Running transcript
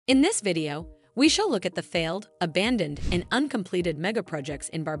In this video, we shall look at the failed, abandoned, and uncompleted megaprojects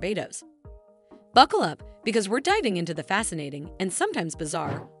in Barbados. Buckle up, because we're diving into the fascinating and sometimes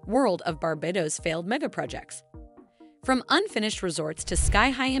bizarre world of Barbados' failed megaprojects. From unfinished resorts to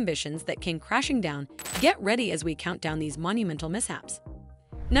sky-high ambitions that came crashing down, get ready as we count down these monumental mishaps.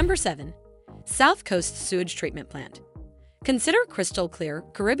 Number 7. South Coast Sewage Treatment Plant. Consider crystal clear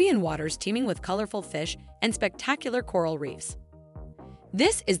Caribbean waters teeming with colorful fish and spectacular coral reefs.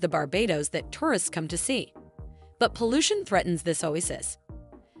 This is the Barbados that tourists come to see. But pollution threatens this oasis.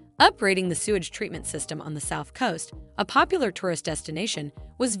 Upgrading the sewage treatment system on the South Coast, a popular tourist destination,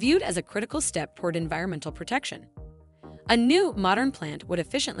 was viewed as a critical step toward environmental protection. A new, modern plant would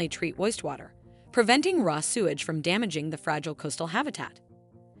efficiently treat wastewater, preventing raw sewage from damaging the fragile coastal habitat.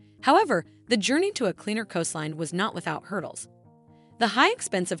 However, the journey to a cleaner coastline was not without hurdles. The high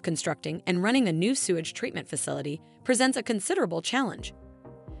expense of constructing and running a new sewage treatment facility presents a considerable challenge.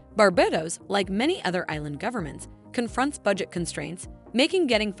 Barbados, like many other island governments, confronts budget constraints, making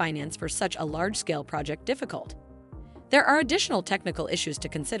getting finance for such a large-scale project difficult. There are additional technical issues to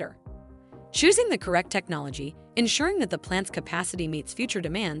consider. Choosing the correct technology, ensuring that the plant's capacity meets future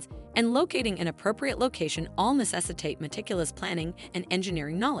demands, and locating an appropriate location all necessitate meticulous planning and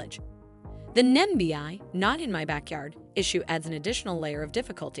engineering knowledge. The NEMBI, not in my backyard, issue adds an additional layer of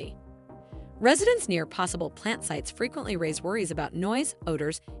difficulty. Residents near possible plant sites frequently raise worries about noise,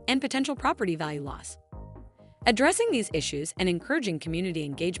 odors, and potential property value loss. Addressing these issues and encouraging community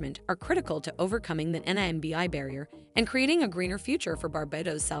engagement are critical to overcoming the NEMBI barrier and creating a greener future for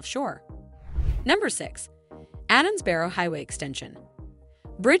Barbados' South Shore. Number 6. Adams Barrow Highway Extension.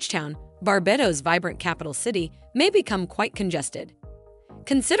 Bridgetown, Barbados' vibrant capital city, may become quite congested.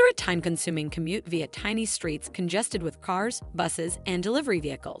 Consider a time-consuming commute via tiny streets congested with cars, buses, and delivery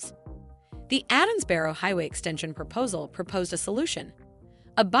vehicles. The Adams Barrow Highway Extension proposal proposed a solution: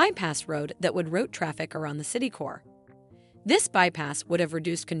 a bypass road that would route traffic around the city core. This bypass would have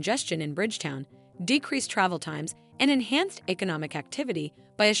reduced congestion in Bridgetown, decreased travel times, and enhanced economic activity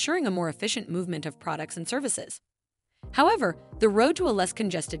by assuring a more efficient movement of products and services. However, the road to a less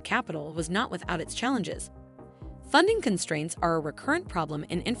congested capital was not without its challenges. Funding constraints are a recurrent problem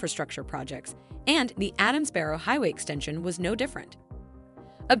in infrastructure projects, and the Adams Barrow Highway Extension was no different.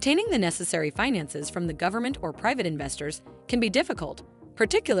 Obtaining the necessary finances from the government or private investors can be difficult,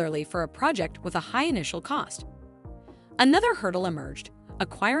 particularly for a project with a high initial cost. Another hurdle emerged: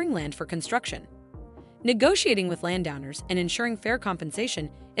 acquiring land for construction. Negotiating with landowners and ensuring fair compensation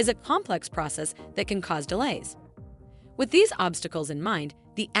is a complex process that can cause delays. With these obstacles in mind,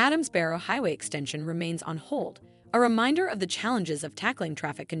 the Adams Barrow Highway Extension remains on hold, a reminder of the challenges of tackling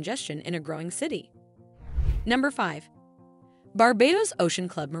traffic congestion in a growing city. Number 5. Barbados Ocean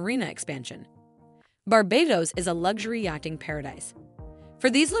Club Marina Expansion. Barbados is a luxury yachting paradise. For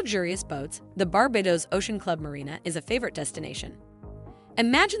these luxurious boats, the Barbados Ocean Club Marina is a favorite destination.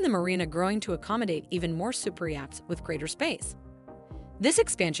 Imagine the marina growing to accommodate even more super yachts with greater space. This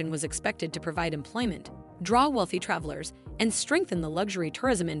expansion was expected to provide employment, draw wealthy travelers, and strengthen the luxury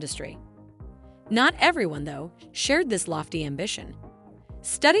tourism industry. Not everyone, though, shared this lofty ambition.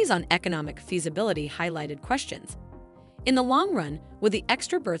 Studies on economic feasibility highlighted questions. In the long run, would the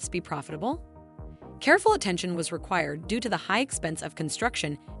extra berths be profitable? Careful attention was required due to the high expense of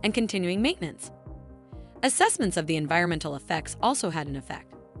construction and continuing maintenance. Assessments of the environmental effects also had an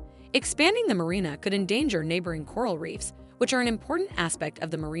effect. Expanding the marina could endanger neighboring coral reefs, which are an important aspect of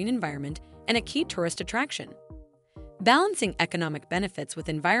the marine environment and a key tourist attraction. Balancing economic benefits with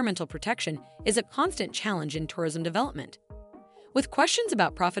environmental protection is a constant challenge in tourism development. With questions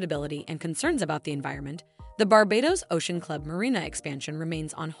about profitability and concerns about the environment, the Barbados Ocean Club Marina expansion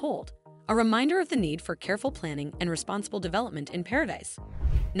remains on hold, a reminder of the need for careful planning and responsible development in paradise.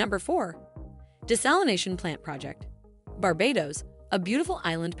 Number 4. Desalination Plant Project. Barbados, a beautiful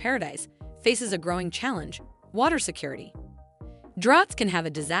island paradise, faces a growing challenge: water security. Droughts can have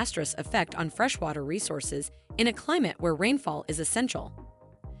a disastrous effect on freshwater resources in a climate where rainfall is essential.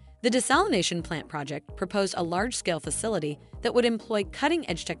 The Desalination Plant Project proposed a large-scale facility that would employ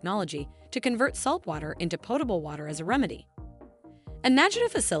cutting-edge technology to convert saltwater into potable water as a remedy. Imagine a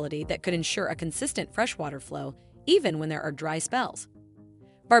facility that could ensure a consistent freshwater flow even when there are dry spells.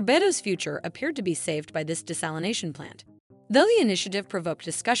 Barbados' future appeared to be saved by this desalination plant. Though the initiative provoked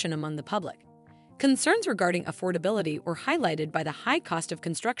discussion among the public, concerns regarding affordability were highlighted by the high cost of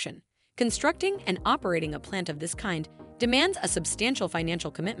construction. Constructing and operating a plant of this kind demands a substantial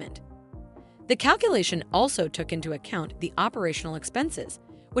financial commitment. The calculation also took into account the operational expenses,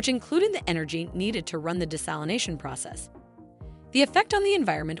 which included the energy needed to run the desalination process. The effect on the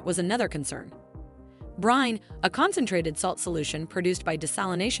environment was another concern. Brine, a concentrated salt solution produced by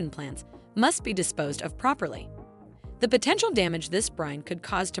desalination plants, must be disposed of properly. The potential damage this brine could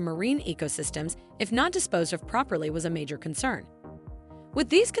cause to marine ecosystems if not disposed of properly was a major concern. With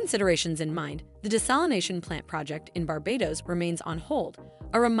these considerations in mind, the desalination plant project in Barbados remains on hold,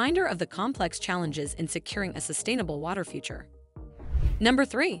 a reminder of the complex challenges in securing a sustainable water future. Number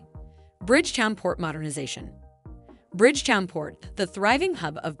 3. Bridgetown Port Modernization. Bridgetown Port, the thriving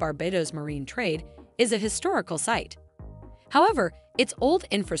hub of Barbados' marine trade, is a historical site. However, its old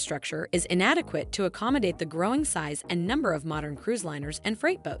infrastructure is inadequate to accommodate the growing size and number of modern cruise liners and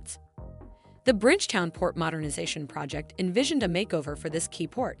freight boats. The Bridgetown Port Modernization Project envisioned a makeover for this key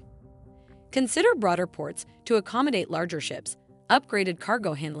port. Consider broader ports to accommodate larger ships, upgraded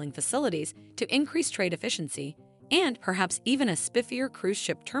cargo handling facilities to increase trade efficiency, and perhaps even a spiffier cruise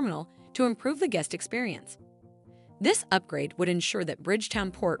ship terminal to improve the guest experience. This upgrade would ensure that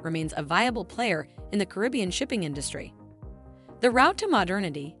Bridgetown Port remains a viable player in the Caribbean shipping industry. The route to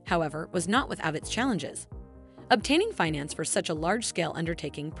modernity, however, was not without its challenges. Obtaining finance for such a large-scale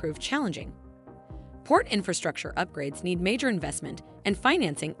undertaking proved challenging. Port infrastructure upgrades need major investment, and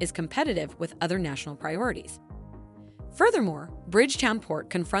financing is competitive with other national priorities. Furthermore, Bridgetown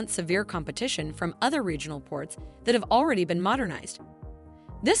Port confronts severe competition from other regional ports that have already been modernized.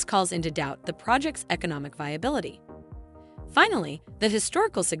 This calls into doubt the project's economic viability. Finally, the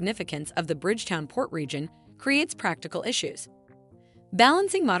historical significance of the Bridgetown Port region creates practical issues.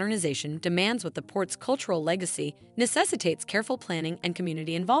 Balancing modernization demands with the port's cultural legacy necessitates careful planning and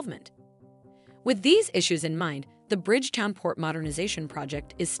community involvement. With these issues in mind, the Bridgetown Port Modernization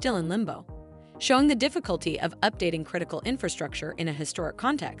Project is still in limbo, showing the difficulty of updating critical infrastructure in a historic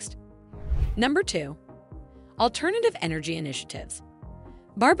context. Number 2. Alternative energy initiatives.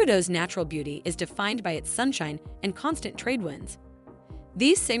 Barbados' natural beauty is defined by its sunshine and constant trade winds.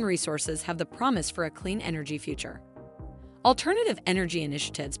 These same resources have the promise for a clean energy future. Alternative energy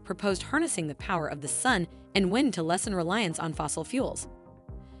initiatives proposed harnessing the power of the sun and wind to lessen reliance on fossil fuels.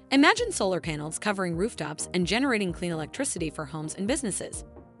 Imagine solar panels covering rooftops and generating clean electricity for homes and businesses.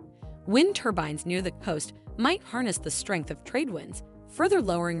 Wind turbines near the coast might harness the strength of trade winds, further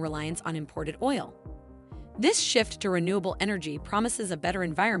lowering reliance on imported oil. This shift to renewable energy promises a better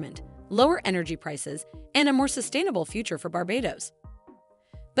environment, lower energy prices, and a more sustainable future for Barbados.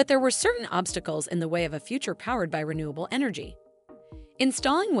 But there were certain obstacles in the way of a future powered by renewable energy.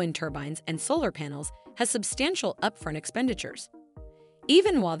 Installing wind turbines and solar panels has substantial upfront expenditures.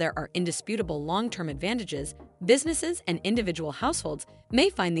 Even while there are indisputable long-term advantages, businesses and individual households may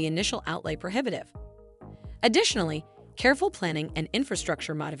find the initial outlay prohibitive. Additionally, careful planning and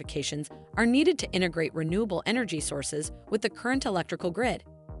infrastructure modifications are needed to integrate renewable energy sources with the current electrical grid.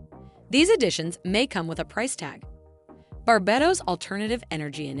 These additions may come with a price tag. Barbados' alternative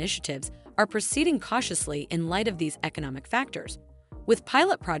energy initiatives are proceeding cautiously in light of these economic factors, with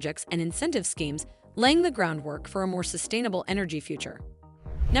pilot projects and incentive schemes laying the groundwork for a more sustainable energy future.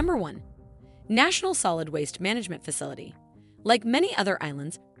 Number 1. National Solid Waste Management Facility. Like many other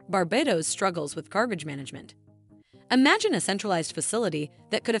islands, Barbados struggles with garbage management. Imagine a centralized facility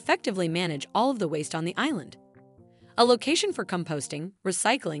that could effectively manage all of the waste on the island. A location for composting,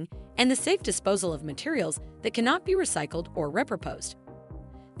 recycling, and the safe disposal of materials that cannot be recycled or reproposed.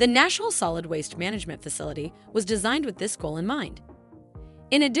 The National Solid Waste Management Facility was designed with this goal in mind.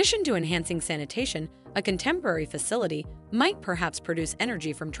 In addition to enhancing sanitation, a contemporary facility might perhaps produce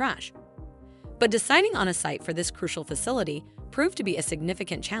energy from trash. But deciding on a site for this crucial facility proved to be a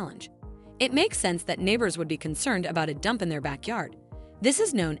significant challenge. It makes sense that neighbors would be concerned about a dump in their backyard. This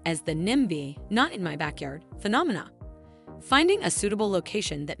is known as the NIMBY, not in my backyard, phenomena. Finding a suitable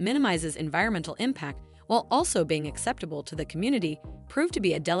location that minimizes environmental impact while also being acceptable to the community proved to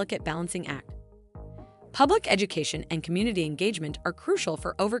be a delicate balancing act. Public education and community engagement are crucial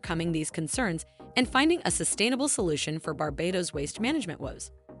for overcoming these concerns and finding a sustainable solution for Barbados' waste management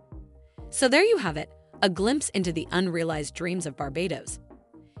woes. So there you have it, a glimpse into the unrealized dreams of Barbados.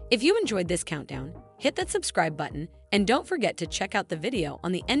 If you enjoyed this countdown, hit that subscribe button and don't forget to check out the video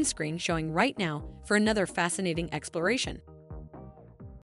on the end screen showing right now for another fascinating exploration.